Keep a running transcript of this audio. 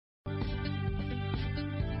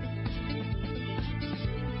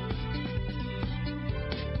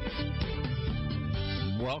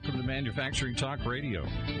Welcome to Manufacturing Talk Radio,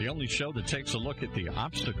 the only show that takes a look at the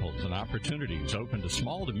obstacles and opportunities open to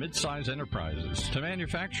small to mid-size enterprises to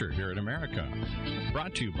manufacture here in America.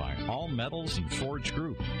 Brought to you by All Metals and Forge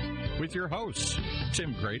Group, with your hosts,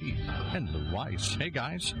 Tim Grady and Lou Weiss. Hey,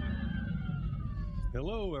 guys.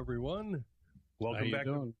 Hello, everyone. Welcome back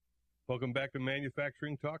to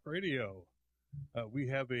Manufacturing Talk Radio. We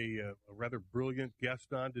have a rather brilliant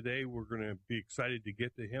guest on today. We're going to be excited to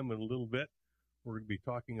get to him in a little bit. We're going to be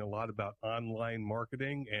talking a lot about online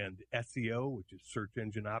marketing and SEO, which is search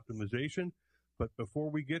engine optimization. But before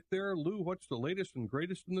we get there, Lou, what's the latest and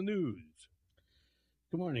greatest in the news?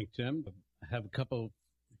 Good morning, Tim. I have a couple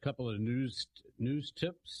of news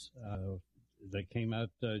tips that came out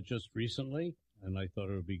just recently, and I thought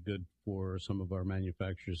it would be good for some of our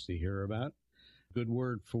manufacturers to hear about. Good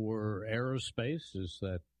word for aerospace is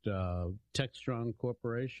that Textron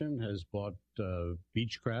Corporation has bought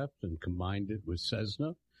Beechcraft and combined it with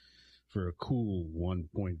Cessna for a cool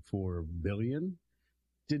 $1.4 billion.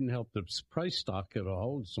 Didn't help the price stock at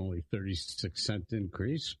all. It's only 36-cent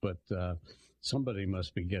increase, but somebody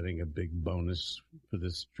must be getting a big bonus for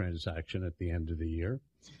this transaction at the end of the year.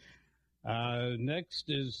 Next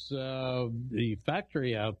is the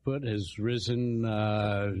factory output has risen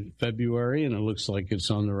February, and it looks like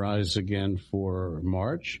it's on the rise again for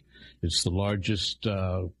March. It's the largest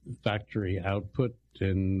factory output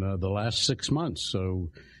in the last 6 months,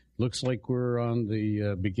 so looks like we're on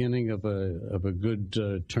the beginning of a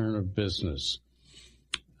good turn of business.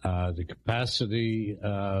 The capacity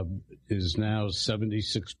is now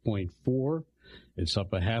 76.4. It's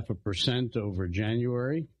up 0.5% over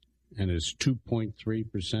January, and is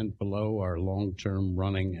 2.3% below our long-term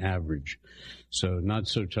running average. So not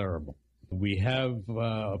so terrible. We have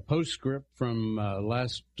a postscript from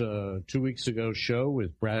last 2 weeks ago show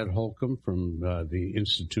with Brad Holcomb from the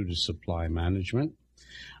Institute of Supply Management.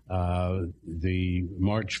 The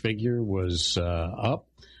March figure was up.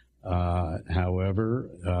 However,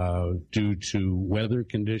 due to weather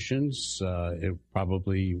conditions, it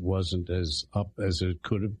probably wasn't as up as it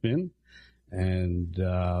could have been. And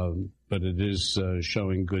but it is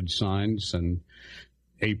showing good signs, and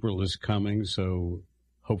April is coming, so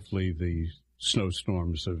hopefully the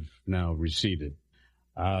snowstorms have now receded.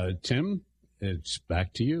 Tim, it's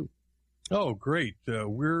back to you. Oh, great.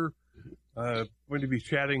 We're going to be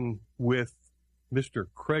chatting with Mr.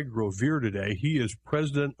 Craig Rovere today. He is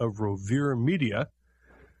president of Rovere Media.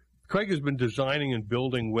 Craig has been designing and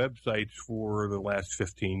building websites for the last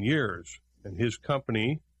 15 years, and his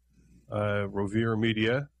company, Rovere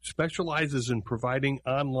Media, specializes in providing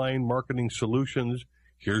online marketing solutions.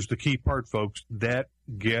 Here's the key part, folks, that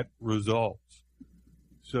get results.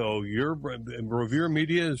 So your Rovere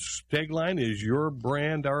Media's tagline is "Your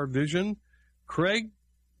brand, our vision." Craig,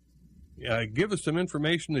 give us some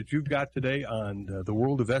information that you've got today on the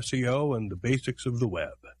world of SEO and the basics of the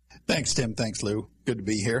web. Thanks, Tim. Thanks, Lou. Good to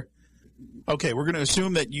be here. Okay, we're going to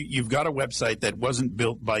assume that you've got a website that wasn't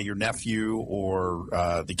built by your nephew or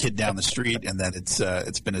the kid down the street, and that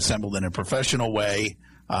it's been assembled in a professional way.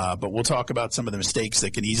 But we'll talk about some of the mistakes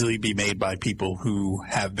that can easily be made by people who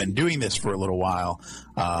have been doing this for a little while,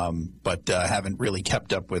 but haven't really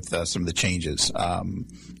kept up with some of the changes. Some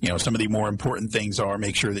of the more important things are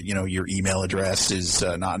make sure that your email address is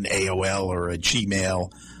not an AOL or a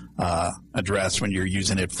Gmail address when you're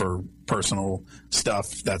using it for personal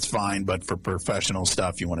stuff. That's fine, but for professional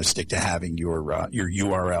stuff, you want to stick to having your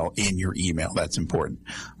URL in your email. That's important.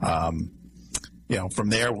 From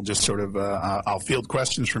there, we'll just sort of I'll field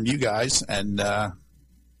questions from you guys, and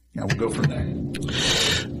we'll go from there.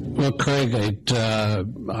 Well, Craig,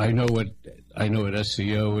 I know what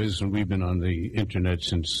SEO is, and we've been on the internet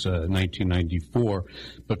since 1994.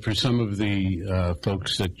 But for some of the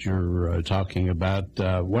folks that you're talking about,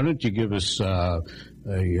 why don't you give us a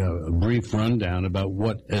brief rundown about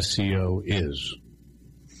what SEO is?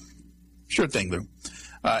 Sure thing, Lou.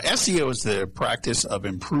 SEO is the practice of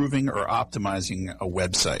improving or optimizing a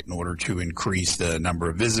website in order to increase the number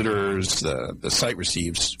of visitors the site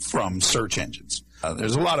receives from search engines.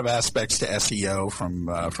 There's a lot of aspects to SEO, from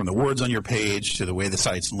the words on your page to the way the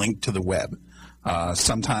site's linked to the web.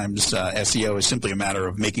 Sometimes SEO is simply a matter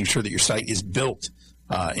of making sure that your site is built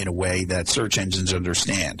in a way that search engines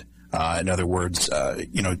understand. In other words,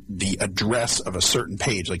 the address of a certain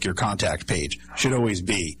page, like your contact page, should always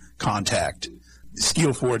be contact.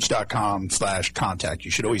 steelforge.com/contact.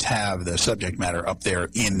 You should always have the subject matter up there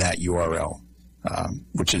in that URL,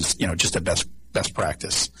 which is just a best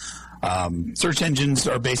practice. Search engines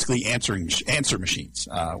are basically answer machines.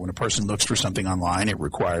 When a person looks for something online, it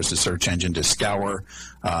requires the search engine to scour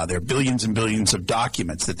their billions and billions of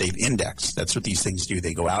documents that they've indexed. That's what these things do.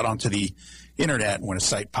 They go out onto the internet, and when a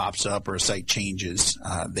site pops up or a site changes,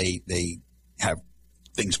 they have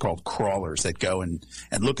things called crawlers that go and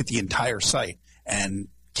look at the entire site and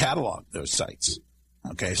catalog those sites.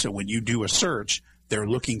 Okay, so when you do a search, they're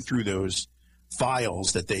looking through those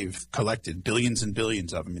files that they've collected, billions and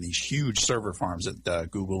billions of them in these huge server farms that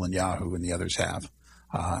Google and Yahoo and the others have.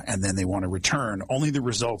 And then they want to return only the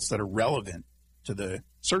results that are relevant to the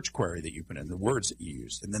search query that you put in, the words that you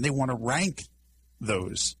used. And then they want to rank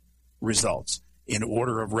those results in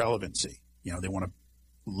order of relevancy. You know, they want to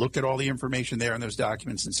look at all the information there in those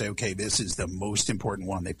documents and say, okay, this is the most important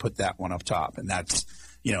one. They put that one up top. And that's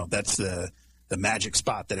the magic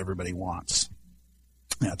spot that everybody wants.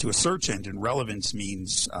 Now, to a search engine, relevance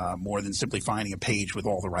means more than simply finding a page with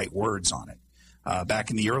all the right words on it.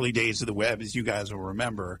 Back in the early days of the web, as you guys will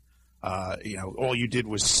remember, all you did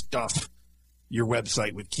was stuff your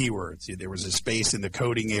website with keywords. There was a space in the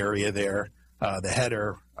coding area there, the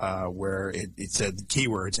header, where it said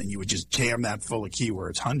keywords, and you would just jam that full of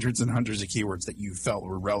keywords, hundreds and hundreds of keywords that you felt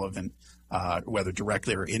were relevant, whether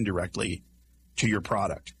directly or indirectly, to your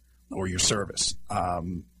product or your service.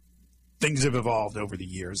 Things have evolved over the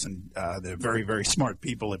years, and the very, very smart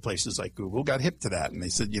people at places like Google got hip to that, and they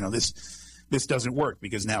said, this doesn't work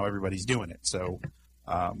because now everybody's doing it. So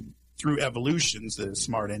through evolutions, the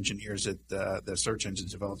smart engineers at the search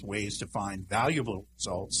engines developed ways to find valuable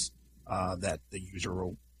results that the user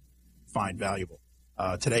will find valuable.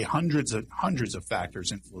 Today, hundreds of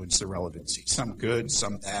factors influence the relevancy. Some good,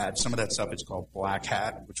 some bad. Some of that stuff is called black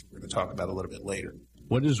hat, which we're going to talk about a little bit later.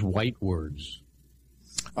 What is white words?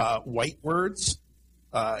 White words,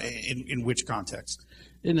 in which context?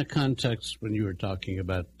 In the context when you were talking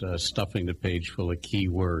about stuffing the page full of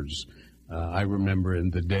keywords. I remember in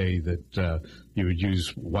the day that you would use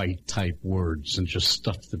white type words and just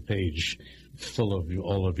stuff the page full of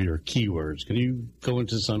all of your keywords. Can you go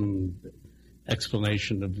into some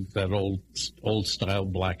explanation of that old style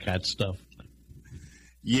black hat stuff?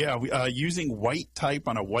 Yeah, using white type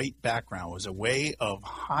on a white background was a way of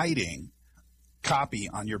hiding copy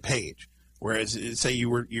on your page. Whereas, say you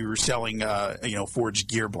were selling forged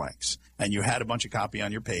gear blanks, and you had a bunch of copy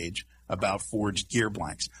on your page about forged gear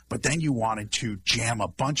blanks, but then you wanted to jam a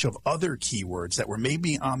bunch of other keywords that were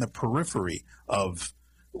maybe on the periphery of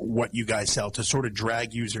what you guys sell to sort of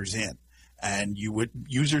drag users in. And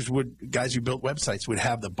guys who built websites would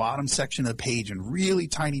have the bottom section of the page in really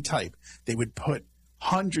tiny type. They would put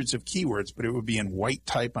hundreds of keywords, but it would be in white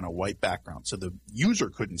type on a white background. So the user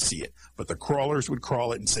couldn't see it, but the crawlers would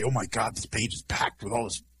crawl it and say, oh my God, this page is packed with all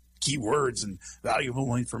this keywords and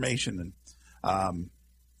valuable information. And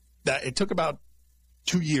that it took about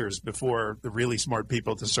 2 years before the really smart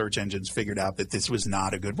people at the search engines figured out that this was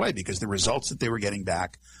not a good way, because the results that they were getting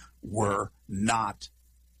back were not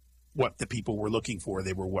what the people were looking for.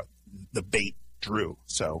 They were what the bait drew.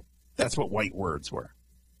 So that's what white words were.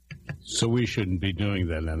 So we shouldn't be doing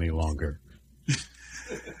that any longer.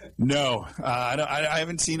 No, I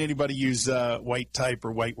haven't seen anybody use white type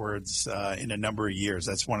or white words in a number of years.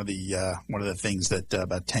 That's one of the things that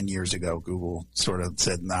about 10 years ago Google sort of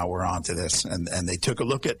said, "Now we're on to this," and they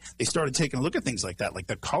started taking a look at things like that, like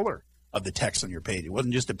the color of the text on your page. It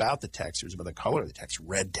wasn't just about the text; it was about the color of the text.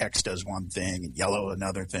 Red text does one thing, and yellow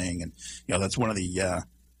another thing, and that's one of the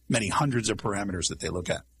many hundreds of parameters that they look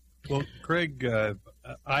at. Well, Craig,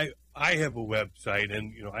 I have a website,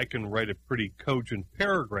 and I can write a pretty cogent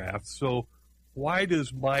paragraph. So, why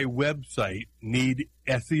does my website need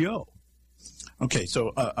SEO? Okay,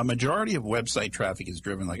 so a majority of website traffic is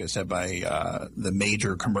driven, like I said, by the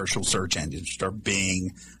major commercial search engines, which are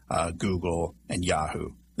Bing, Google, and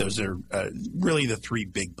Yahoo. Those are really the three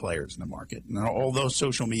big players in the market. And although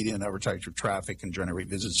social media and advertiser traffic can generate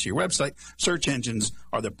visits to your website, search engines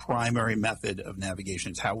are the primary method of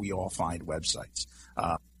navigation. It's how we all find websites.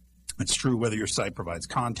 It's true whether your site provides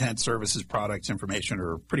content, services, products, information,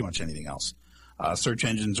 or pretty much anything else. Search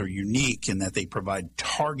engines are unique in that they provide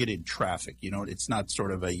targeted traffic. It's not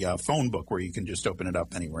sort of a phone book where you can just open it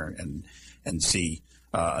up anywhere and see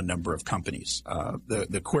a number of companies.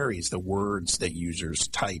 The queries, the words that users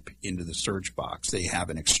type into the search box, they have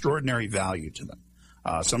an extraordinary value to them.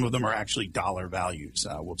 Some of them are actually dollar values.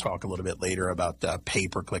 We'll talk a little bit later about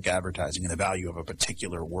pay-per-click advertising and the value of a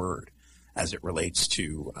particular word as it relates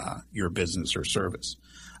to your business or service.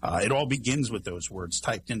 It all begins with those words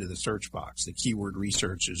typed into the search box. The keyword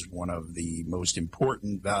research is one of the most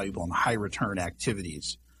important, valuable, and high-return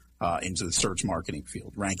activities into the search marketing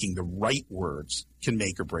field. Ranking the right words can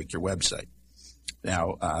make or break your website.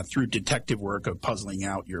 Now, through detective work of puzzling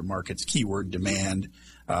out your market's keyword demand,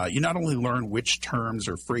 you not only learn which terms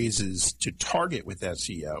or phrases to target with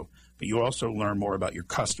SEO, but you also learn more about your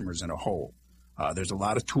customers in a whole. There's a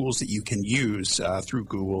lot of tools that you can use through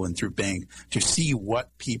Google and through Bing to see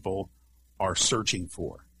what people are searching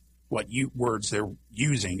for, what words they're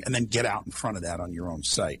using, and then get out in front of that on your own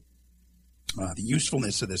site. The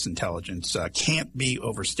usefulness of this intelligence can't be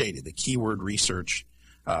overstated. The keyword research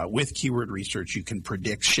With keyword research, you can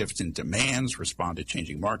predict shifts in demands, respond to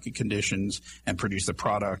changing market conditions, and produce the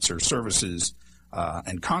products or services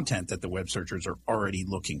and content that the web searchers are already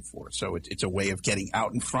looking for. So it's a way of getting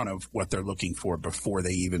out in front of what they're looking for before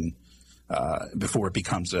they even before it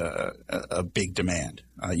becomes a big demand.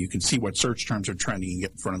 You can see what search terms are trending and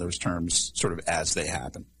get in front of those terms sort of as they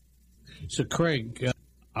happen. So, Craig,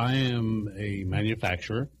 I am a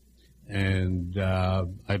manufacturer. And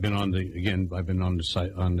I've been on the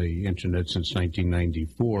site on the internet since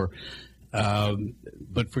 1994.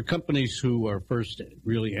 But for companies who are first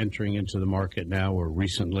really entering into the market now or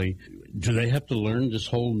recently, do they have to learn this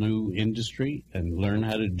whole new industry and learn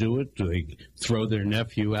how to do it? Do they throw their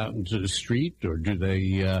nephew out into the street, or do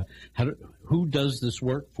they? Who does this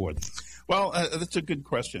work for them? Well, that's a good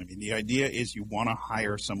question. I mean, the idea is you want to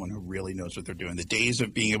hire someone who really knows what they're doing. The days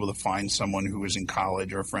of being able to find someone who is in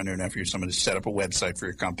college or a friend or nephew, someone to set up a website for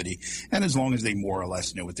your company, and as long as they more or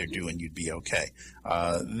less know what they're doing, you'd be okay.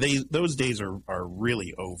 Those days are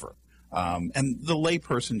really over. And the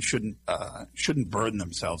layperson shouldn't burden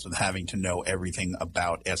themselves with having to know everything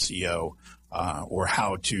about SEO or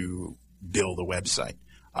how to build a website.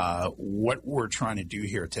 What we're trying to do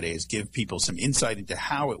here today is give people some insight into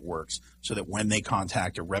how it works so that when they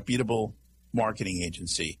contact a reputable marketing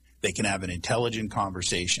agency, they can have an intelligent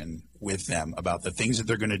conversation with them about the things that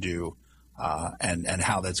they're going to do and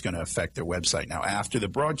how that's going to affect their website. Now, after the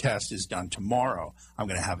broadcast is done tomorrow, I'm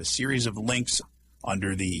going to have a series of links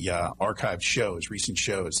under the archived shows, recent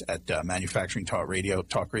shows at Manufacturing Talk Radio,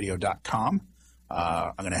 talkradio.com.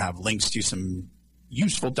 I'm going to have links to some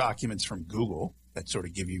useful documents from Google that sort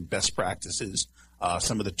of give you best practices,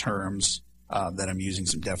 some of the terms that I'm using,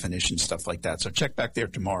 some definitions, stuff like that. So check back there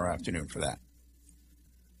tomorrow afternoon for that.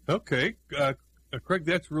 Okay. Craig,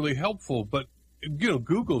 that's really helpful. But,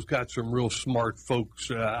 Google's got some real smart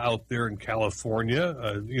folks out there in California,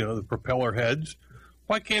 the propeller heads.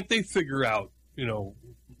 Why can't they figure out,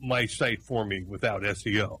 my site for me without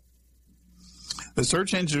SEO? The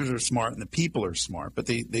search engines are smart and the people are smart, but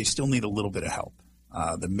they still need a little bit of help.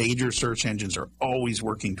 The major search engines are always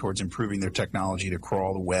working towards improving their technology to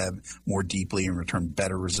crawl the web more deeply and return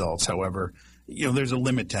better results. However, there's a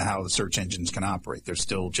limit to how the search engines can operate. They're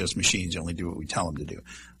still just machines. They only do what we tell them to do.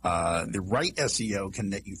 The right SEO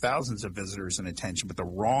can net you thousands of visitors and attention, but the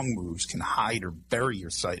wrong moves can hide or bury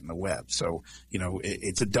your site in the web. So,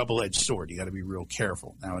 it's a double-edged sword. You got to be real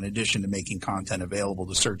careful. Now, in addition to making content available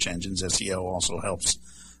to search engines, SEO also helps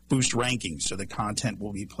boost rankings so the content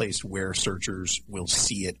will be placed where searchers will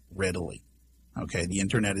see it readily. Okay, the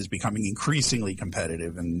internet is becoming increasingly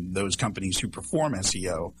competitive, and those companies who perform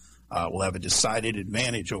SEO will have a decided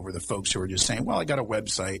advantage over the folks who are just saying, well, I got a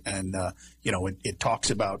website and, it talks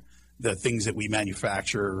about the things that we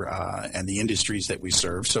manufacture and the industries that we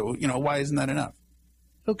serve. So, why isn't that enough?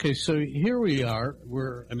 Okay, so here we are.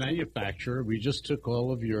 We're a manufacturer. We just took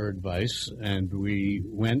all of your advice and we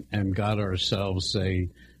went and got ourselves a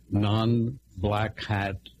non-black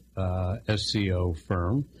hat SEO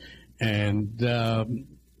firm. And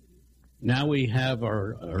now we have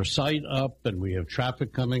our site up and we have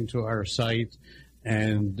traffic coming to our site.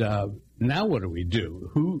 And now what do we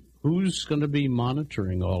do? Who's going to be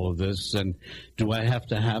monitoring all of this? And do I have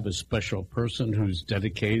to have a special person who's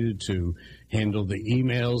dedicated to handle the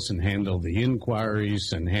emails and handle the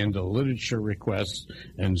inquiries and handle literature requests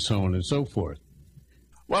and so on and so forth?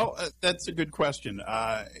 Well, that's a good question.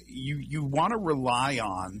 You want to rely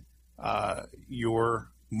on your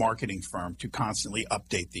marketing firm to constantly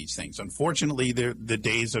update these things. Unfortunately, the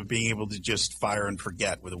days of being able to just fire and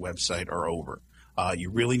forget with a website are over. You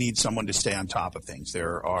really need someone to stay on top of things.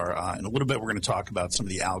 There are, in a little bit, we're going to talk about some of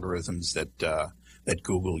the algorithms that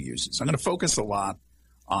Google uses. I'm going to focus a lot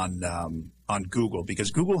on Google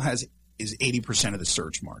because Google is 80% of the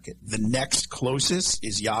search market. The next closest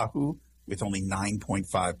is Yahoo with only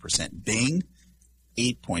 9.5%, Bing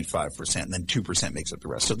 8.5%, and then 2% makes up the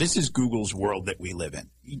rest. So this is Google's world that we live in.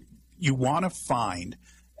 You want to find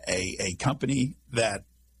a company that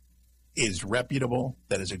is reputable,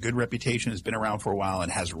 that has a good reputation, has been around for a while,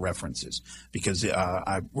 and has references. Because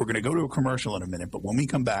we're going to go to a commercial in a minute, but when we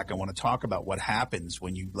come back, I want to talk about what happens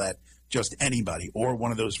when you let just anybody or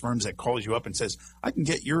one of those firms that calls you up and says, I can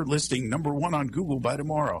get your listing number 1 on Google by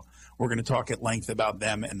tomorrow. We're going to talk at length about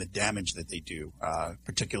them and the damage that they do,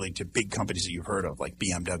 particularly to big companies that you've heard of like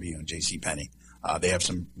BMW and JCPenney. They have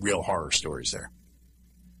some real horror stories there.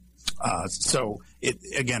 So,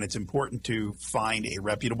 it's important to find a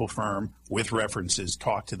reputable firm with references,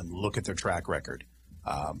 talk to them, look at their track record.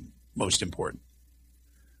 Most important.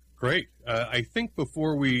 Great. I think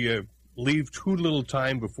before we leave too little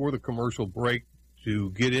time before the commercial break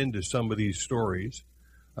to get into some of these stories,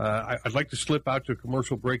 I'd like to slip out to a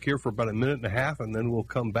commercial break here for about a minute and a half, and then we'll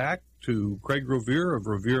come back to Craig Rovere of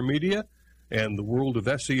Rovere Media and the world of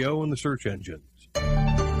SEO and the search engines.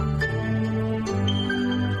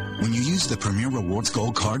 When you use the Premier Rewards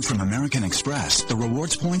Gold Card from American Express, the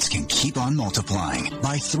rewards points can keep on multiplying.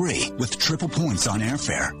 Buy 3 with triple points on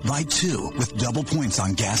airfare. Buy 2 with double points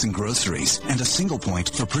on gas and groceries. And a single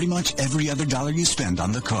point for pretty much every other dollar you spend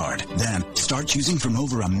on the card. Then, start choosing from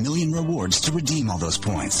over 1 million rewards to redeem all those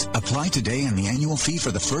points. Apply today and the annual fee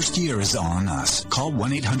for the first year is on us. Call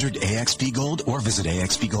 1-800-AXP-GOLD or visit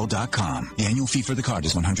AXPGold.com. The annual fee for the card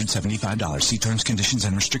is $175. See terms, conditions,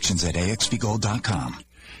 and restrictions at AXPGold.com.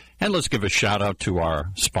 And let's give a shout-out to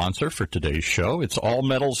our sponsor for today's show. It's All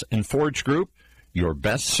Metals and Forge Group, your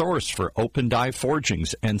best source for open die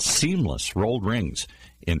forgings and seamless rolled rings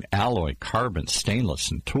in alloy, carbon,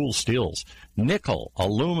 stainless, and tool steels, nickel,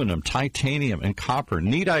 aluminum, titanium, and copper.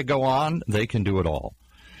 Need I go on? They can do it all.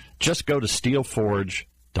 Just go to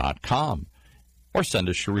steelforge.com or send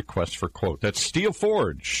us your request for quote. That's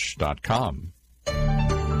steelforge.com.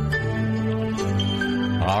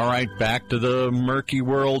 All right, back to the murky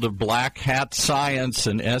world of black hat science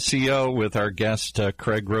and SEO with our guest,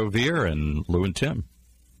 Craig Rovere and Lou and Tim.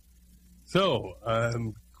 So,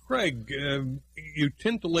 Craig, you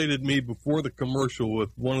tintillated me before the commercial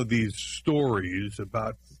with one of these stories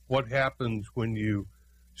about what happens when you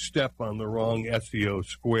step on the wrong SEO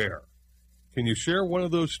square. Can you share one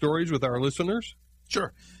of those stories with our listeners?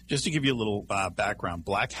 Sure. Just to give you a little background,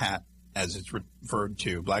 black hat, as it's referred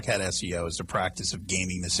to, black hat SEO is the practice of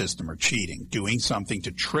gaming the system or cheating, doing something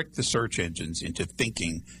to trick the search engines into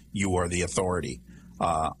thinking you are the authority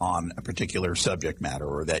on a particular subject matter,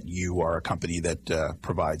 or that you are a company that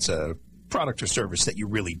provides a product or service that you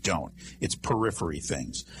really don't. It's periphery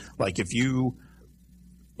things. Like if you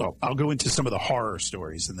Well, I'll go into some of the horror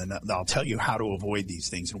stories, and then I'll tell you how to avoid these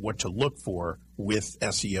things and what to look for with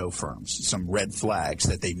SEO firms, some red flags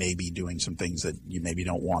that they may be doing some things that you maybe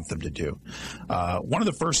don't want them to do. One of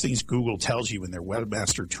the first things Google tells you in their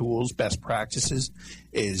Webmaster Tools best practices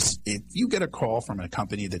is if you get a call from a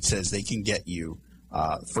company that says they can get you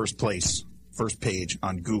first page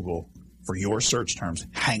on Google for your search terms,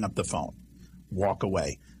 hang up the phone, walk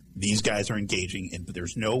away. These guys are engaging, and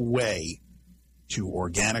there's no way to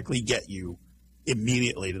organically get you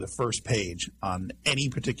immediately to the first page on any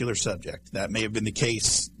particular subject. That may have been the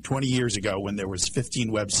case 20 years ago when there was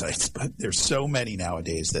 15 websites, but there's so many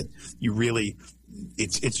nowadays that you really,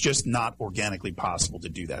 it's just not organically possible to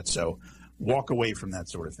do that. So walk away from that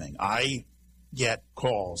sort of thing. I get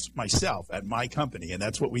calls myself at my company, and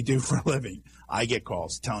that's what we do for a living. I get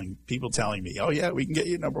calls telling me, oh, yeah, we can get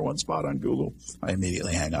you number one spot on Google. I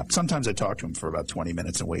immediately hang up. Sometimes I talk to them for about 20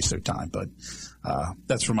 minutes and waste their time, but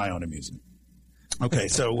that's for my own amusement. Okay,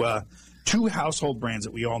 so two household brands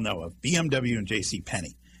that we all know of, BMW and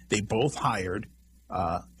JCPenney. They both hired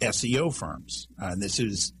SEO firms, and this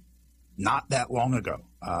is not that long ago.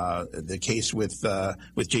 The case with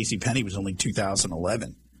JCPenney was only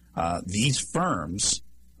 2011. These firms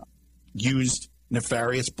used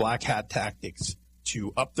nefarious black hat tactics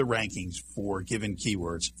to up the rankings for given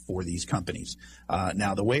keywords for these companies.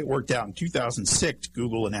 Now, the way it worked out in 2006,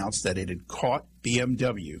 Google announced that it had caught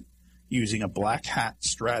BMW using a black hat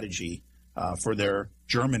strategy for their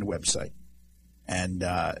German website. And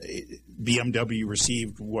BMW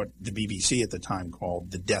received what the BBC at the time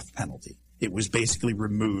called the death penalty. It was basically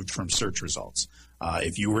removed from search results.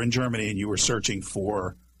 If you were in Germany and you were searching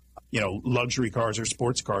for luxury cars or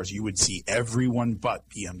sports cars, you would see everyone but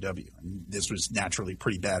BMW. And this was naturally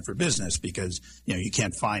pretty bad for business because, you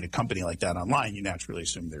can't find a company like that online. You naturally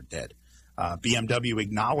assume they're dead. BMW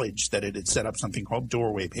acknowledged that it had set up something called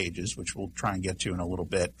doorway pages, which we'll try and get to in a little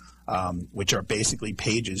bit, which are basically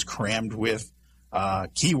pages crammed with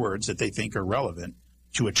keywords that they think are relevant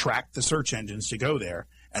to attract the search engines to go there.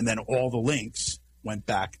 And then all the links went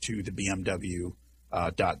back to the BMW.de,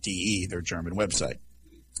 their German website.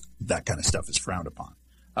 That kind of stuff is frowned upon.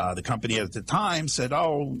 The company at the time said,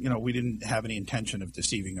 we didn't have any intention of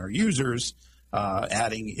deceiving our users,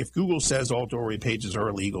 adding, if Google says all doorway pages are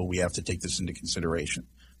illegal, we have to take this into consideration.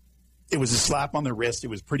 It was a slap on the wrist. It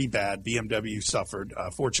was pretty bad. BMW suffered.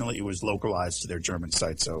 Fortunately, it was localized to their German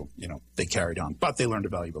site, so, they carried on. But they learned a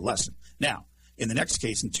valuable lesson. Now, in the next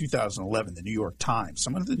case, in 2011, the New York Times,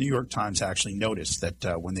 someone at the New York Times actually noticed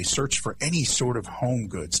that when they searched for any sort of home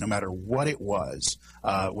goods, no matter what it was,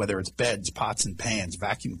 whether it's beds, pots and pans,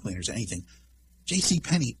 vacuum cleaners, anything,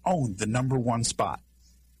 JCPenney owned the number one spot.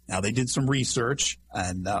 Now, they did some research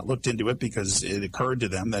and looked into it because it occurred to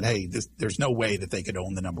them that, hey, there's no way that they could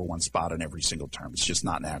own the number one spot on every single term. It's just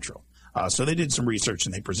not natural. So they did some research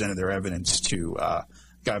and they presented their evidence to a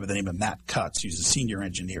guy by the name of Matt Cutts. He's a senior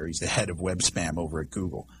engineer. He's the head of web spam over at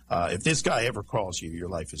Google. If this guy ever calls you, your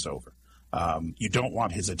life is over. You don't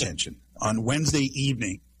want his attention. On Wednesday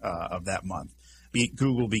evening of that month,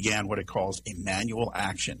 Google began what it calls a manual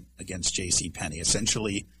action against JCPenney,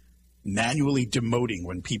 essentially manually demoting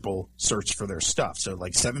when people search for their stuff. So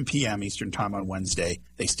like 7 p.m. Eastern time on Wednesday,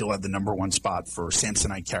 they still had the number one spot for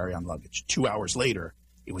Samsonite carry-on luggage. 2 hours later,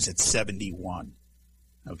 it was at 71.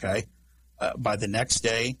 Okay? By the next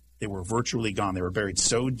day, they were virtually gone. They were buried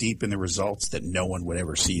so deep in the results that no one would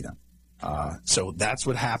ever see them. So that's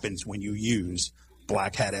what happens when you use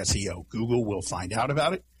Black Hat SEO. Google will find out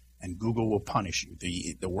about it, and Google will punish you.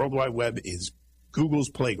 The World Wide Web is Google's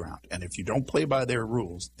playground, and if you don't play by their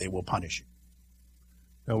rules, they will punish you.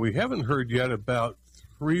 Now, we haven't heard yet about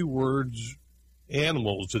 3 words,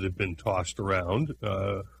 animals that have been tossed around.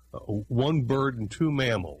 1 bird and 2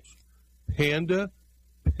 mammals, panda,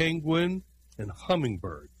 penguin, and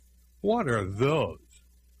hummingbird. What are those?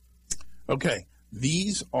 Okay.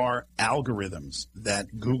 These are algorithms that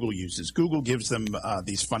Google uses. Google gives them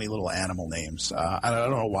these funny little animal names. I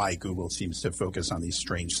don't know why Google seems to focus on these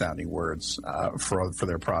strange-sounding words for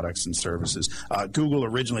their products and services. Google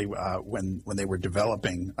originally, when they were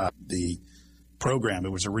developing the program,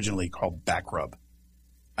 it was originally called Backrub.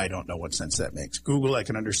 I don't know what sense that makes. Google, I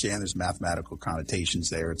can understand there's mathematical connotations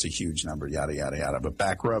there. It's a huge number, yada, yada, yada. But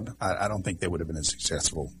Backrub, I don't think they would have been as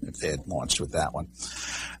successful if they had launched with that one.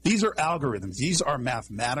 These are algorithms. These are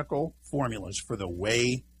mathematical formulas for the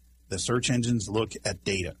way the search engines look at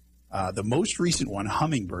data. The most recent one,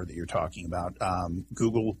 Hummingbird, that you're talking about,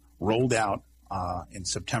 Google rolled out in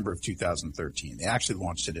September of 2013. They actually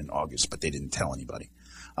launched it in August, but they didn't tell anybody.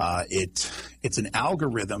 It's an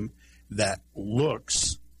algorithm that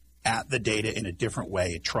looks at the data in a different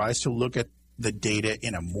way. It tries to look at the data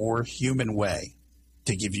in a more human way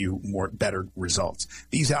to give you better results.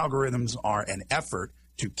 These algorithms are an effort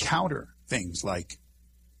to counter things like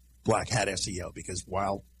Black Hat SEO, because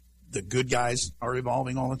while the good guys are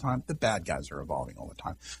evolving all the time, the bad guys are evolving all the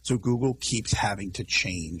time. So Google keeps having to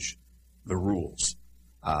change the rules.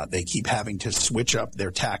 They keep having to switch up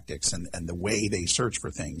their tactics and the way they search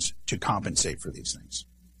for things to compensate for these things.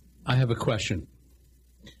 I have a question.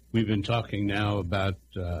 We've been talking now about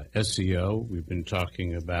SEO. We've been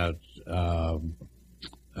talking about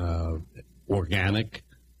organic.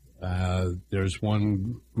 There's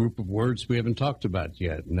one group of words we haven't talked about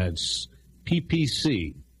yet, and that's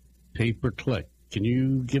PPC, pay-per-click. Can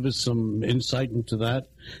you give us some insight into that?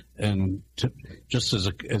 And just as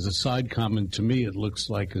a side comment, to me, it looks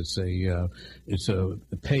like it's a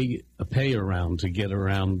pay around to get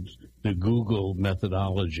around the Google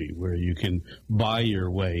methodology, where you can buy your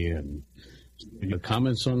way in. Your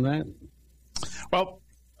comments on that? Well,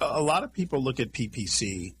 a lot of people look at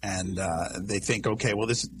PPC and they think, okay,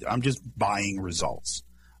 well, I'm just buying results.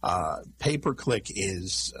 Pay-per-click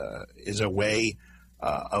is a way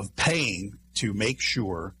of paying to make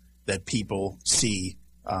sure that people see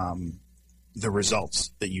the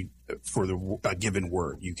results that you for a given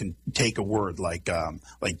word. You can take a word like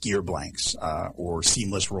gear blanks or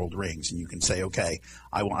seamless rolled rings, and you can say, okay,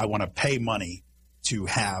 I want to pay money to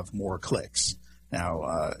have more clicks.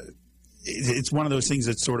 Now, it's one of those things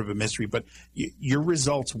that's sort of a mystery, but your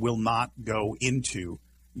results will not go into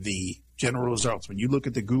the general results. When you look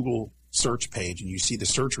at the Google search page and you see the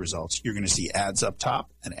search results, you're going to see ads up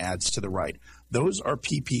top and ads to the right. Those are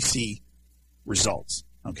PPC results.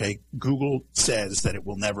 Okay, Google says that it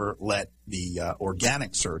will never let the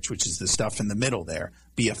organic search, which is the stuff in the middle there,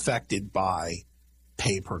 be affected by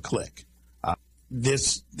pay-per-click.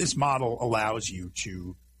 This model allows you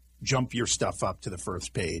to jump your stuff up to the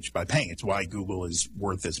first page by paying. It's why Google is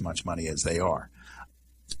worth as much money as they are.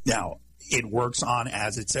 Now, it works on,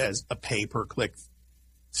 as it says, a pay-per-click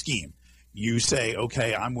scheme. You say,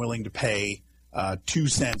 okay, I'm willing to pay 2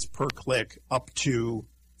 cents per click up to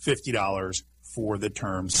 $50 for the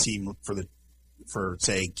term for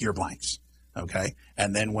say gear blanks. Okay.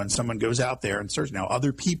 And then when someone goes out there and searches, now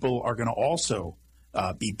other people are going to also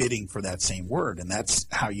be bidding for that same word. And that's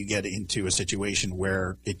how you get into a situation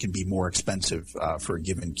where it can be more expensive for a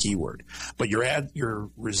given keyword. But your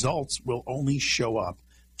results will only show up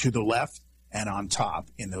to the left and on top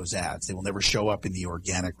in those ads. They will never show up in the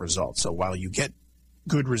organic results. So while you get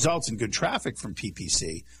good results and good traffic from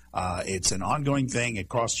PPC, it's an ongoing thing. It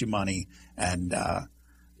costs you money, and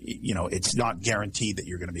it's not guaranteed that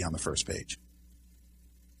you're going to be on the first page.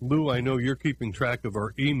 Lou, I know you're keeping track of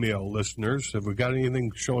our email listeners. Have we got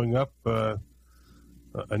anything showing up?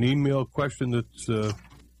 An email question that's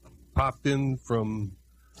popped in from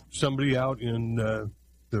somebody out in the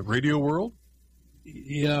radio world?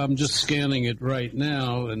 Yeah, I'm just scanning it right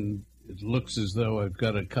now, and it looks as though I've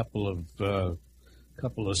got a couple of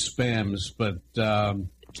spams. But the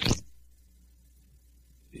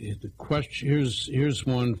question here's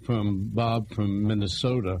one from Bob from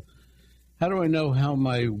Minnesota. How do I know how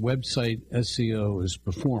my website SEO is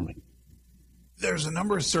performing? There's a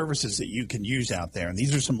number of services that you can use out there, and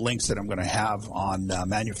these are some links that I'm going to have on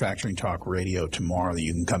Manufacturing Talk Radio tomorrow that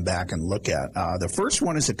you can come back and look at. The first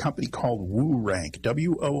one is a company called WooRank,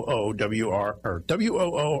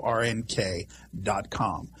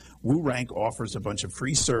 WOORNK.com. WooRank offers a bunch of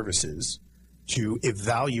free services to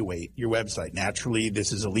evaluate your website. Naturally,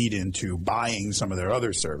 this is a lead-in to buying some of their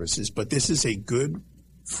other services, but this is a good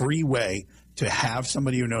free way to have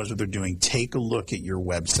somebody who knows what they're doing take a look at your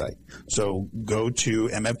website. So go to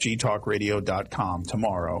mfgtalkradio.com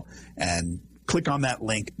tomorrow and click on that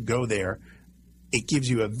link. Go there. It gives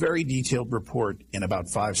you a very detailed report in about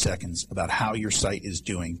 5 seconds about how your site is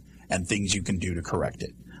doing and things you can do to correct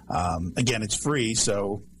it. Again, it's free,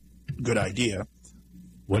 so good idea.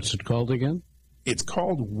 What's it called again? It's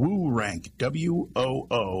called WooRank,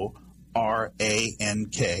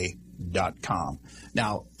 WOORANK.com.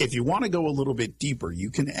 Now, if you want to go a little bit deeper, you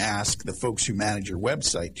can ask the folks who manage your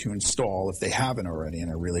website to install, if they haven't already, and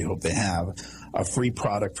I really hope they have, a free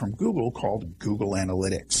product from Google called Google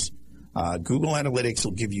Analytics. Google Analytics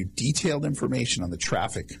will give you detailed information on the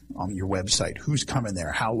traffic on your website, who's coming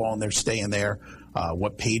there, how long they're staying there,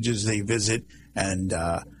 what pages they visit, and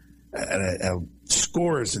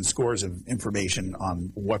scores and scores of information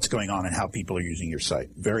on what's going on and how people are using your site.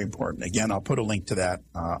 Very important. Again, I'll put a link to that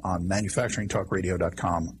on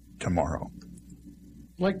manufacturingtalkradio.com tomorrow.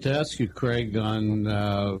 I'd like to ask you, Craig, on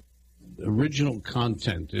original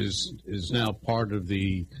content is now part of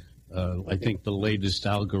the, I think, the latest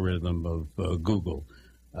algorithm of Google.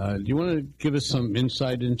 Do you want to give us some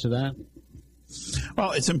insight into that?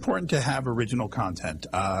 Well, it's important to have original content.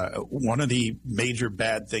 One of the major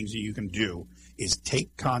bad things that you can do is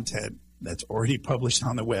take content that's already published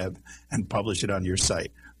on the web and publish it on your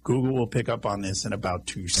site. Google will pick up on this in about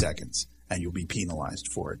 2 seconds, and you'll be penalized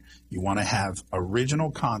for it. You want to have original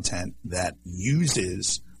content that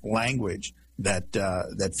uses language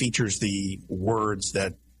that features the words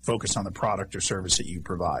that focus on the product or service that you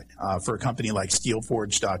provide. For a company like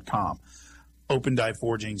SteelForge.com, open die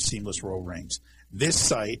forging, seamless roll rings. This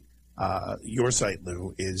site, your site,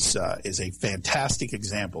 Lou, is a fantastic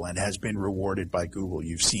example and has been rewarded by Google.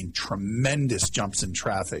 You've seen tremendous jumps in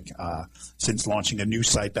traffic since launching a new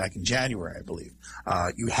site back in January, I believe.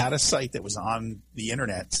 You had a site that was on the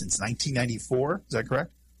internet since 1994. Is that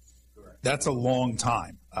correct? Correct. That's a long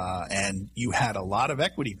time. And you had a lot of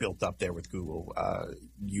equity built up there with Google.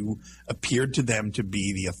 You appeared to them to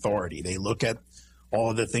be the authority. They look at all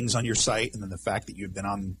of the things on your site and then the fact that you've been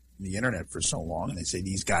on the internet for so long, and they say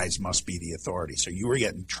these guys must be the authority. So you were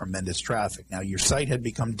getting tremendous traffic. Now, your site had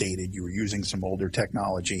become dated. You were using some older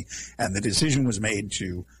technology, and the decision was made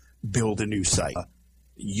to build a new site.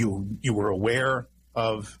 You were aware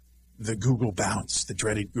of the Google bounce, the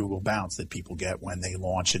dreaded Google bounce that people get when they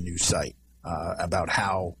launch a new site, about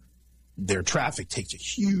how their traffic takes a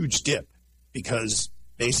huge dip because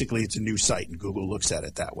basically it's a new site and Google looks at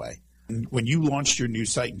it that way. When you launched your new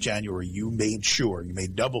site in January, you made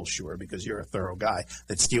double sure, because you're a thorough guy,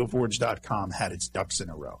 that SteelForge.com had its ducks in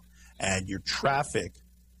a row. And your traffic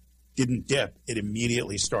didn't dip. It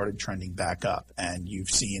immediately started trending back up. And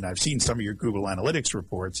I've seen some of your Google Analytics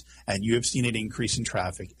reports, and you have seen an increase in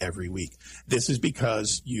traffic every week. This is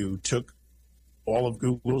because you took all of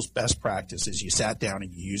Google's best practices, you sat down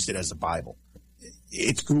and you used it as a Bible.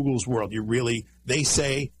 It's Google's world. They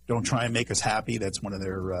say, don't try and make us happy. That's one of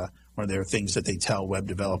their things that they tell web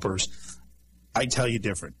developers. I tell you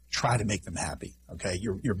different. Try to make them happy. Okay,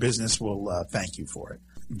 your business will thank you for it.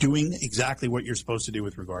 Doing exactly what you're supposed to do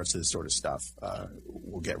with regards to this sort of stuff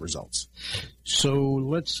will get results. So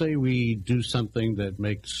let's say we do something that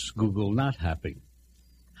makes Google not happy.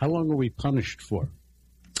 How long are we punished for?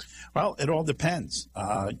 Well, it all depends.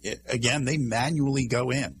 Again, they manually go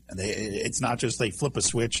in. And it's not just they flip a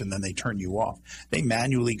switch and then they turn you off. They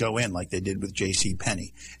manually go in like they did with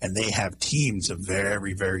JCPenney. And they have teams of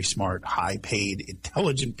very, very smart, high-paid,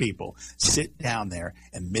 intelligent people sit down there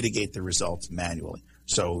and mitigate the results manually.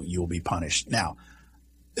 So you'll be punished. Now,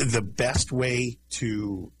 the best way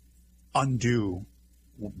to undo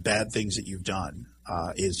bad things that you've done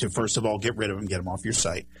is to, first of all, get rid of them, get them off your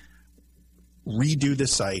site. Redo the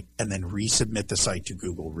site and then resubmit the site to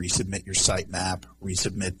Google. Resubmit your site map.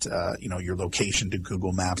 Resubmit, your location to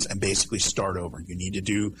Google Maps, and basically start over. You need to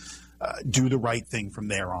do the right thing from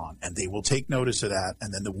there on, and they will take notice of that,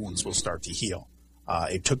 and then the wounds will start to heal.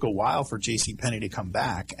 It took a while for JCPenney to come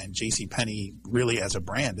back, and JCPenney really, as a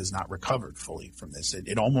brand, has not recovered fully from this.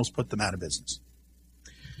 It almost put them out of business.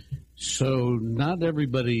 So not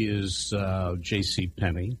everybody is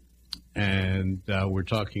JCPenney. And we're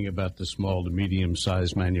talking about the small to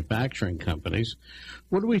medium-sized manufacturing companies.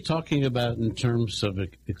 What are we talking about in terms of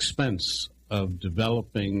expense of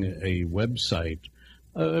developing a website,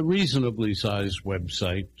 a reasonably sized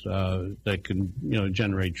website that can,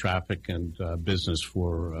 generate traffic and business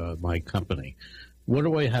for my company? What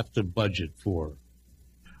do I have to budget for?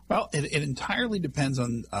 Well, it entirely depends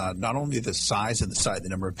on not only the size of the site, the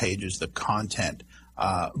number of pages, the content,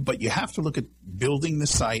 but you have to look at building the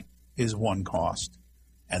site is one cost.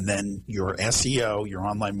 And then your SEO, your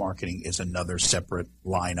online marketing, is another separate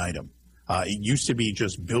line item. It used to be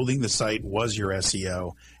just building the site was your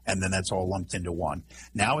SEO, and then that's all lumped into one.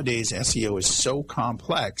 Nowadays, SEO is so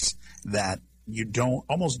complex that you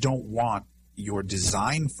almost don't want your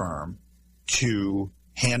design firm to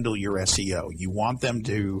handle your SEO. You want them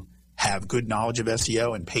to have good knowledge of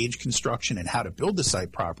SEO and page construction and how to build the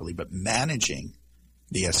site properly, but managing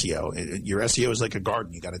the SEO. Your SEO is like a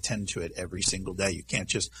garden. You got to tend to it every single day. You can't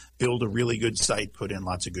just build a really good site, put in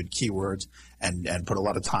lots of good keywords, and put a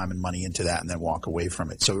lot of time and money into that and then walk away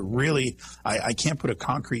from it. So really, I can't put a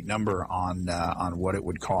concrete number on what it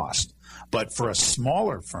would cost. But for a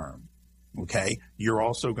smaller firm, okay, you're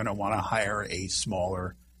also going to want to hire a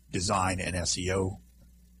smaller design and SEO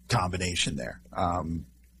combination there.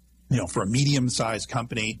 For a medium-sized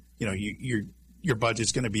company, your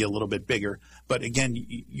budget's going to be a little bit bigger, but again,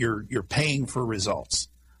 you're paying for results.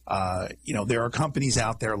 There are companies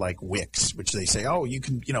out there like Wix, which they say, oh, you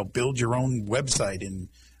can, build your own website in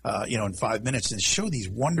 5 minutes, and show these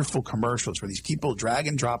wonderful commercials where these people drag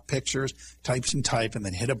and drop pictures, type, and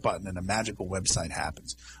then hit a button and a magical website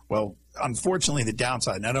happens. Well, unfortunately, the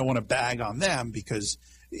downside, and I don't want to bag on them because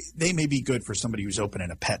they may be good for somebody who's opening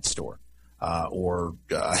a pet store. Or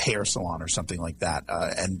a hair salon or something like that.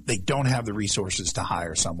 And they don't have the resources to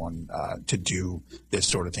hire someone to do this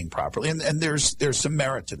sort of thing properly. And there's some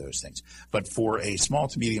merit to those things. But for a small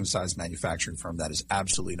to medium-sized manufacturing firm, that is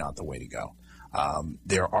absolutely not the way to go.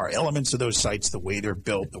 There are elements of those sites, the way they're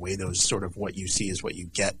built, the way those sort of what you see is what you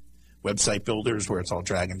get. Website builders where it's all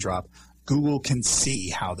drag and drop. Google can see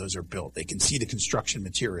how those are built. They can see the construction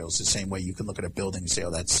materials the same way you can look at a building and say,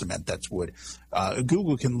 oh, that's cement, that's wood.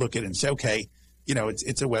 Google can look at it and say, okay,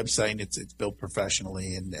 it's a website, it's built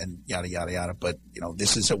professionally and yada, yada, yada. But,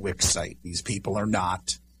 this is a Wix site. These people are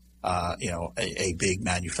not, a big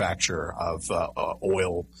manufacturer of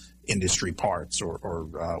oil industry parts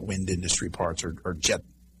or wind industry parts or jet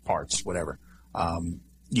parts, whatever.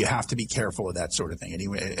 You have to be careful of that sort of thing.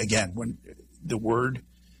 Anyway, again, when the word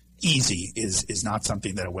easy is not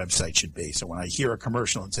something that a website should be. So when I hear a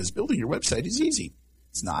commercial that says building your website is easy,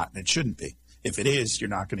 it's not, and it shouldn't be. If it is,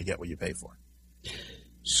 you're not going to get what you pay for.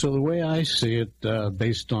 So the way I see it,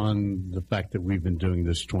 based on the fact that we've been doing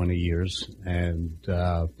this 20 years, and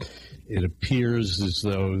it appears as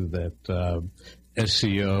though that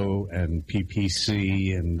SEO and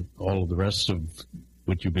PPC and all of the rest of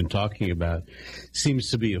what you've been talking about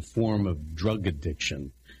seems to be a form of drug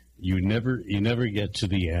addiction. You never get to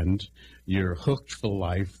the end. You're hooked for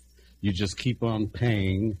life. You just keep on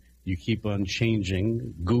paying. You keep on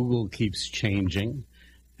changing. Google keeps changing.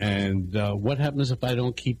 And what happens if I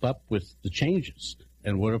don't keep up with the changes?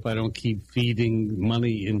 And what if I don't keep feeding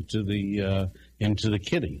money into the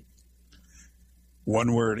kitty?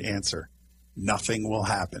 One word answer: nothing will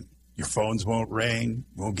happen. Your phones won't ring,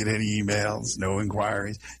 won't get any emails, no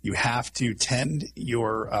inquiries. You have to tend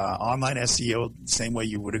your online SEO the same way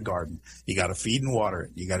you would a garden. You got to feed and water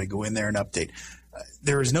it. You got to go in there and update.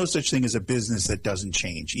 There is no such thing as a business that doesn't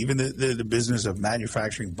change. Even the business of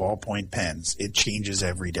manufacturing ballpoint pens, it changes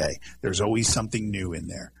every day. There's always something new in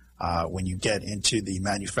there. When you get into the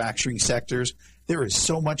manufacturing sectors, there is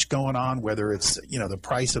so much going on, whether it's, the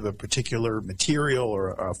price of a particular material or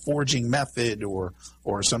a forging method or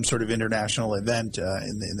some sort of international event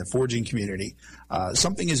in the forging community.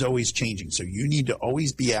 Something is always changing. So you need to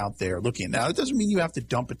always be out there looking. Now, it doesn't mean you have to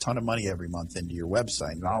dump a ton of money every month into your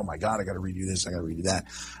website. And, oh, my God, I got to redo this, I got to redo that.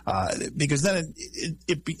 Because then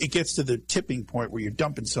it gets to the tipping point where you're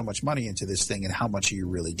dumping so much money into this thing, and how much are you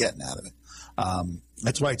really getting out of it?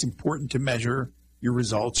 That's why it's important to measure your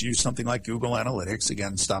results. Use something like Google Analytics.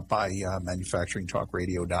 Again, stop by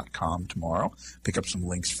manufacturingtalkradio.com tomorrow. Pick up some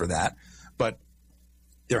links for that. But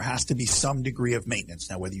there has to be some degree of maintenance.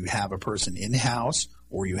 Now, whether you have a person in-house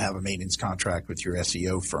or you have a maintenance contract with your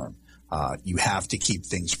SEO firm, you have to keep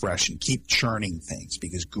things fresh and keep churning things,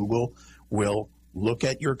 because Google will look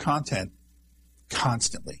at your content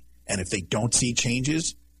constantly. And if they don't see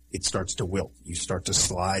changes, it starts to wilt. You start to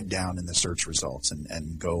slide down in the search results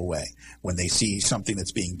and go away. When they see something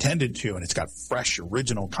that's being tended to and it's got fresh,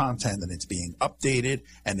 original content and it's being updated,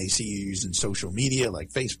 and they see you using social media like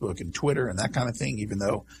Facebook and Twitter and that kind of thing, even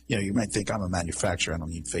though, you might think, I'm a manufacturer, I don't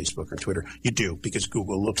need Facebook or Twitter. You do, because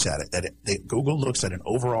Google looks at it. Google looks at an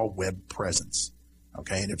overall web presence.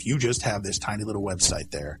 Okay. And if you just have this tiny little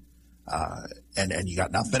website there, and you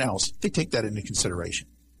got nothing else, they take that into consideration.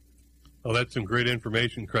 Well, that's some great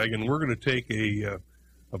information, Craig. And we're going to take a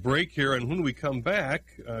break here. And when we come back,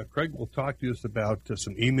 Craig will talk to us about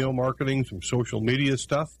some email marketing, some social media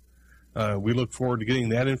stuff. We look forward to getting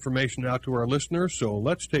that information out to our listeners. So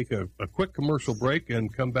let's take a quick commercial break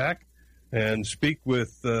and come back and speak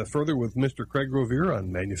further with Mr. Craig Rovere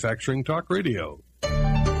on Manufacturing Talk Radio.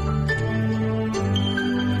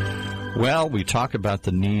 Well, we talk about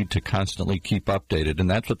the need to constantly keep updated, and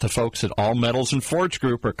that's what the folks at All Metals and Forge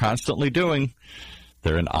Group are constantly doing.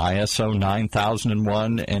 They're an ISO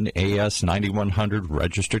 9001 and AS 9100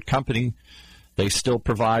 registered company. They still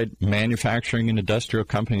provide manufacturing and industrial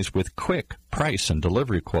companies with quick price and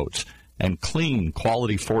delivery quotes and clean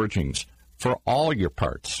quality forgings for all your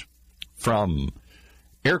parts, from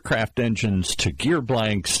aircraft engines to gear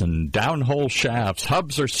blanks and downhole shafts,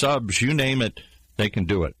 hubs or subs, you name it, they can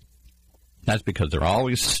do it. That's because they're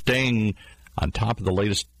always staying on top of the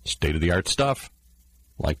latest state-of-the-art stuff,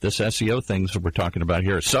 like this SEO things that we're talking about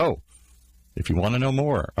here. So, if you want to know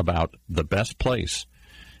more about the best place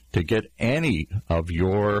to get any of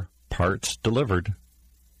your parts delivered,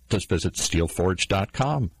 just visit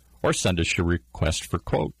steelforge.com or send us your request for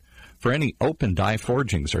quote. For any open die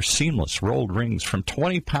forgings or seamless rolled rings from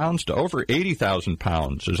 20 pounds to over 80,000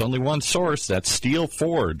 pounds, there's only one source. That's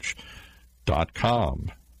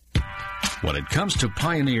steelforge.com. When it comes to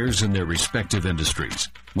pioneers in their respective industries,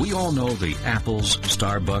 we all know the Apples,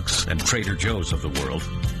 Starbucks, and Trader Joe's of the world.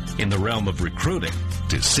 In the realm of recruiting,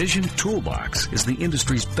 Decision Toolbox is the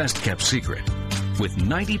industry's best-kept secret, with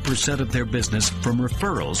 90% of their business from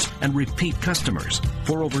referrals and repeat customers.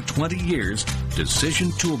 For over 20 years,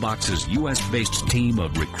 Decision Toolbox's U.S.-based team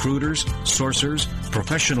of recruiters, sourcers,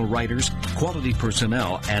 professional writers, quality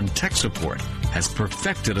personnel, and tech support has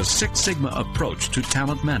perfected a Six Sigma approach to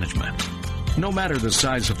talent management. No matter the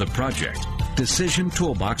size of the project, Decision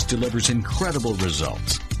Toolbox delivers incredible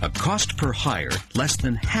results. A cost per hire less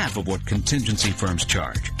than half of what contingency firms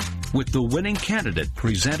charge, with the winning candidate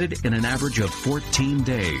presented in an average of 14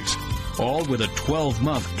 days, all with a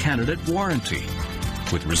 12-month candidate warranty.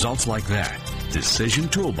 With results like that, Decision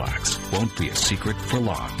Toolbox won't be a secret for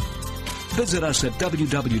long. Visit us at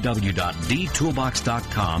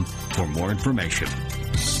www.dtoolbox.com for more information.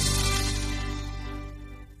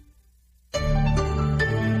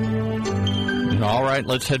 All right,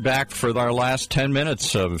 let's head back for our last 10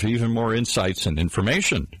 minutes of even more insights and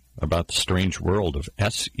information about the strange world of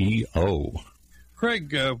SEO.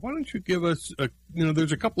 Craig, why don't you give us,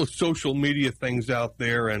 there's a couple of social media things out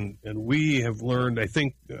there, and we have learned, I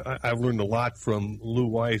think I've learned a lot from Lou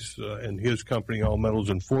Weiss and his company, All Metals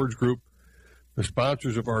and Forge Group, the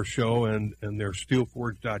sponsors of our show, and their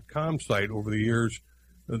steelforge.com site over the years.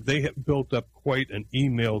 They have built up quite an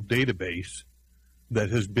email database that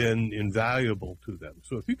has been invaluable to them.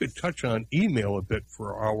 So if you could touch on email a bit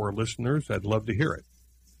for our listeners, I'd love to hear it.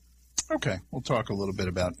 Okay, we'll talk a little bit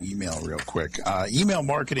about email real quick. Email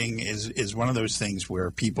marketing is one of those things where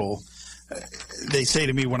people, they say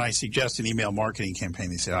to me when I suggest an email marketing campaign,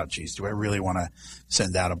 they say, "Oh, geez, do I really want to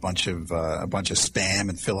send out a bunch of spam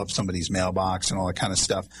and fill up somebody's mailbox and all that kind of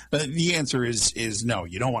stuff?" But the answer is no.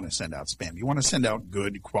 You don't want to send out spam. You want to send out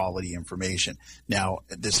good quality information. Now,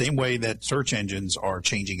 the same way that search engines are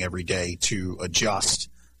changing every day to adjust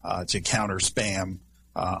to counter spam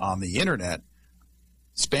on the internet,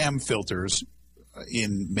 spam filters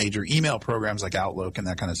in major email programs like Outlook and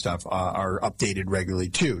that kind of stuff are updated regularly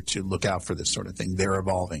too, to look out for this sort of thing. They're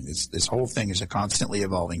evolving. This whole thing is a constantly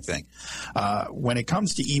evolving thing. When it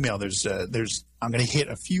comes to email, I'm going to hit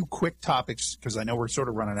a few quick topics because I know we're sort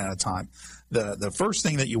of running out of time. The first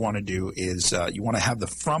thing that you want to do is you want to have the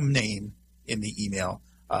from name in the email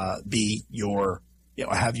be your,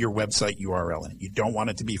 have your website URL in it. You don't want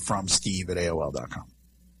it to be from Steve@AOL.com.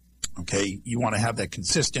 Okay, you want to have that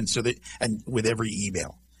consistent and with every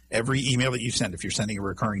email that you send, if you're sending a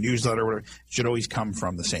recurring newsletter or whatever, it should always come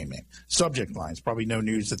from the same name. Subject lines, probably no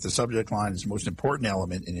news that the subject line is the most important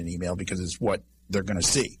element in an email because it's what they're going to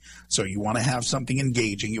see. So you want to have something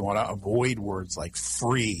engaging. You want to avoid words like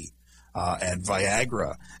free and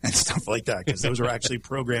Viagra and stuff like that because those are actually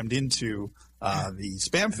programmed into the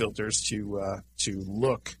spam filters to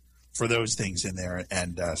look for those things in there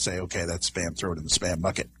and say, okay, that's spam, throw it in the spam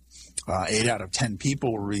bucket. 8 out of 10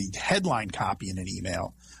 people will read headline copy in an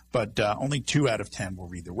email, but only 2 out of 10 will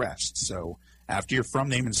read the rest. So after your from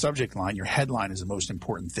name and subject line, your headline is the most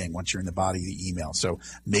important thing once you're in the body of the email. So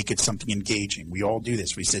make it something engaging. We all do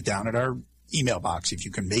this. We sit down at our email box. If you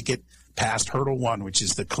can make it past hurdle 1, which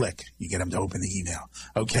is the click, you get them to open the email.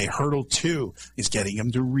 Okay, hurdle 2 is getting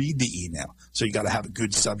them to read the email. So you got to have a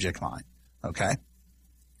good subject line. Okay,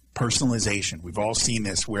 personalization. We've all seen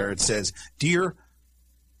this where it says, "Dear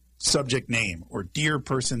subject name" or "dear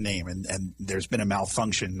person name," and there's been a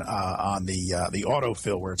malfunction on the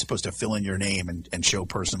autofill where it's supposed to fill in your name and show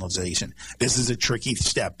personalization. This is a tricky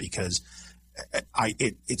step because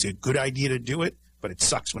it's a good idea to do it, but it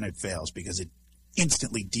sucks when it fails because it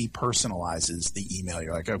instantly depersonalizes the email.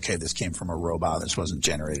 You're like, okay, this came from a robot. This wasn't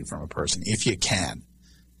generated from a person. If you can,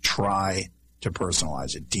 try to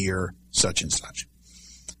personalize it. Dear such and such.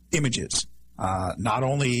 Images. Not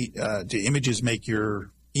only do images make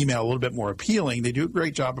your email a little bit more appealing, they do a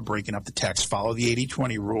great job of breaking up the text. Follow the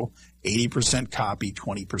 80-20 rule, 80% copy,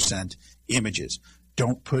 20% images.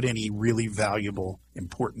 Don't put any really valuable,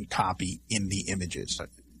 important copy in the images.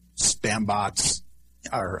 Spam bots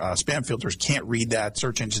or spam filters can't read that.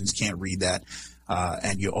 Search engines can't read that.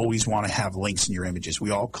 And you always want to have links in your images.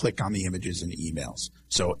 We all click on the images in emails.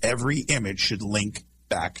 So every image should link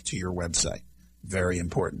back to your website. Very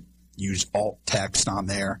important. Use alt text on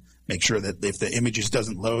there. Make sure that if the images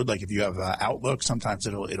doesn't load, like if you have Outlook, sometimes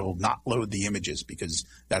it'll not load the images because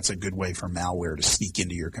that's a good way for malware to sneak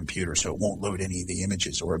into your computer. So it won't load any of the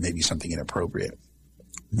images or maybe something inappropriate.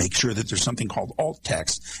 Make sure that there's something called alt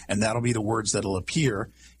text, and that'll be the words that'll appear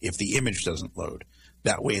if the image doesn't load.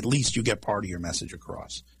 That way, at least you get part of your message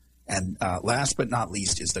across. And last but not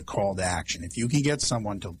least is the call to action. If you can get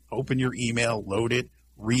someone to open your email, load it,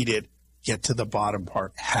 read it, get to the bottom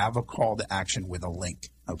part, have a call to action with a link,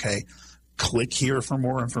 okay? Click here for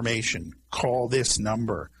more information. Call this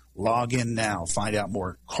number. Log in now. Find out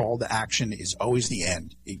more. Call to action is always the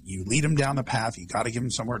end. You lead them down the path. You got to give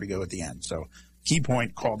them somewhere to go at the end. So key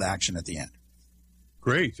point, call to action at the end.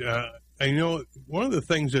 Great. One of the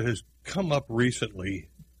things that has come up recently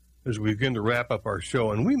as we begin to wrap up our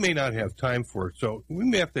show, and we may not have time for it, so we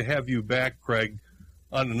may have to have you back, Craig,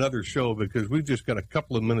 on another show because we've just got a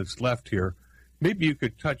couple of minutes left here. Maybe you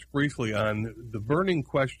could touch briefly on the burning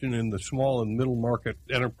question in the small and middle market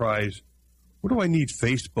enterprise. What do I need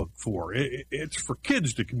Facebook for? It's for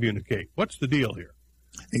kids to communicate. What's the deal here?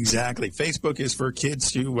 Exactly. Facebook is for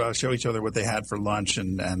kids to show each other what they had for lunch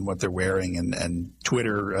and what they're wearing, and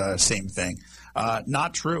Twitter, same thing.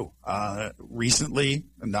 Not true. Recently,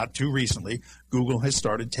 not too recently, Google has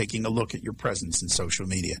started taking a look at your presence in social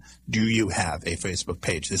media. Do you have a Facebook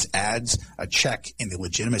page? This adds a check in the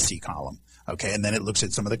legitimacy column. Okay, and then it looks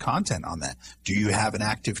at some of the content on that. Do you have an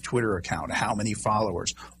active Twitter account? How many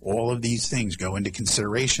followers? All of these things go into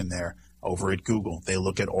consideration there over at Google. They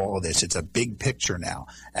look at all of this. It's a big picture now.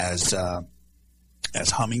 As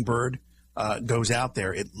Hummingbird goes out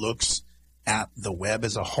there, it looks at the web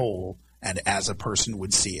as a whole and as a person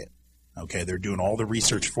would see it. Okay, they're doing all the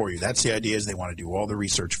research for you. That's the idea, is they want to do all the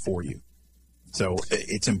research for you. So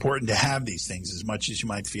it's important to have these things, as much as you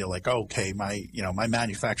might feel like, okay, my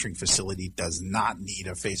manufacturing facility does not need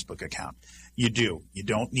a Facebook account. You do. You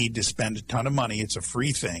don't need to spend a ton of money. It's a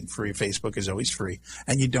free thing. Free Facebook is always free.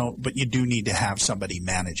 But you do need to have somebody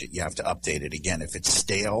manage it. You have to update it. Again, if it's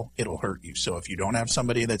stale, it'll hurt you. So if you don't have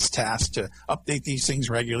somebody that's tasked to update these things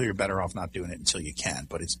regularly, you're better off not doing it until you can.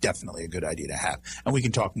 But it's definitely a good idea to have. And we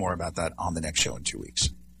can talk more about that on the next show in 2 weeks.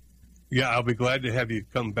 Yeah, I'll be glad to have you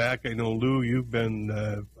come back. I know, Lou, you've been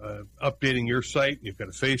updating your site. You've got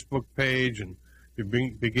a Facebook page, and you're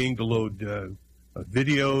beginning to load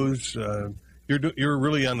videos. You're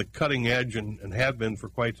really on the cutting edge and have been for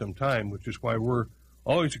quite some time, which is why we're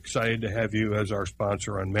Always excited to have you as our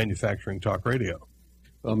sponsor on Manufacturing Talk Radio.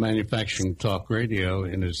 Well, Manufacturing Talk Radio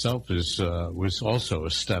in itself was also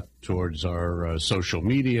a step towards our social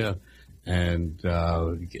media and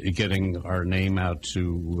getting our name out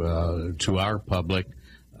to our public,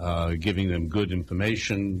 giving them good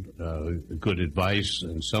information, good advice,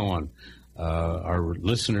 and so on. Our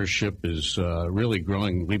listenership is really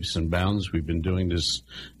growing leaps and bounds. We've been doing this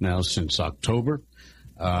now since October.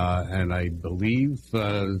 And I believe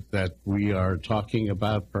that we are talking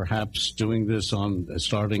about perhaps doing this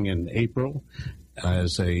starting in April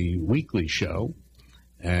as a weekly show.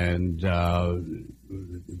 And we're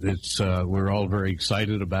all very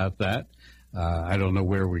excited about that. I don't know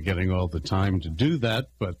where we're getting all the time to do that,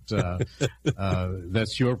 but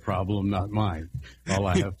that's your problem, not mine. All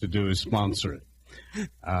I have to do is sponsor it.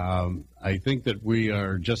 I think that we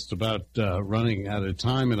are just about running out of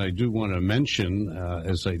time, and I do want to mention,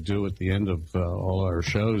 as I do at the end of all our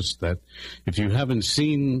shows, that if you haven't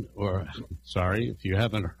if you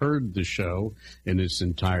haven't heard the show in its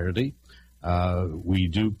entirety, we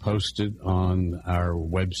do post it on our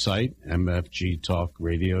website,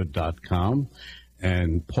 mfgtalkradio.com,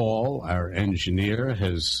 and Paul, our engineer,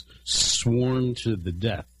 has sworn to the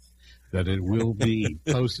death that it will be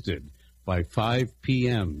posted by 5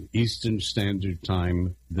 p.m. Eastern Standard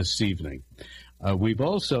Time this evening. We've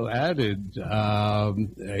also added a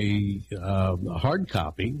hard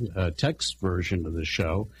copy, a text version of the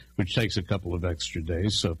show, which takes a couple of extra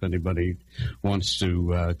days. So if anybody wants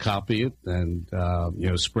to copy it and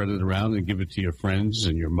spread it around and give it to your friends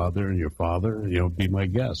and your mother and your father, be my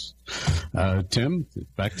guest. Tim,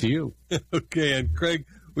 back to you. Okay, and Craig,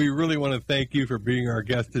 we really want to thank you for being our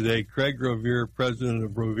guest today. Craig Rovere, president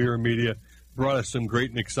of Rovere Media, brought us some great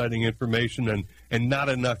and exciting information, and not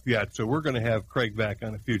enough yet. So we're going to have Craig back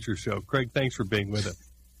on a future show. Craig, thanks for being with us.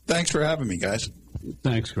 Thanks for having me, guys.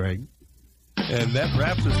 Thanks, Craig. And that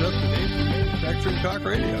wraps us up today for Manufacturing Talk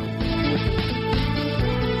Radio.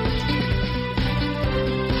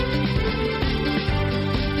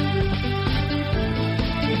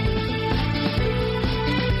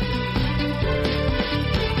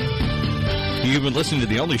 You've been listening to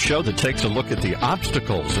the only show that takes a look at the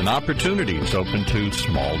obstacles and opportunities open to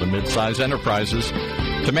small to mid-sized enterprises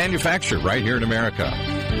to manufacture right here in America.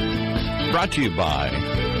 Brought to you by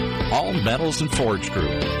All Metals and Forge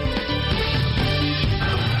Group.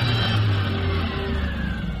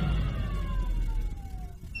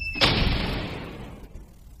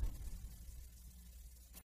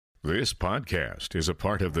 This podcast is a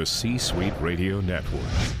part of the C-Suite Radio Network.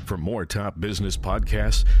 For more top business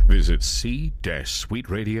podcasts, visit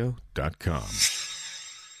c-suiteradio.com.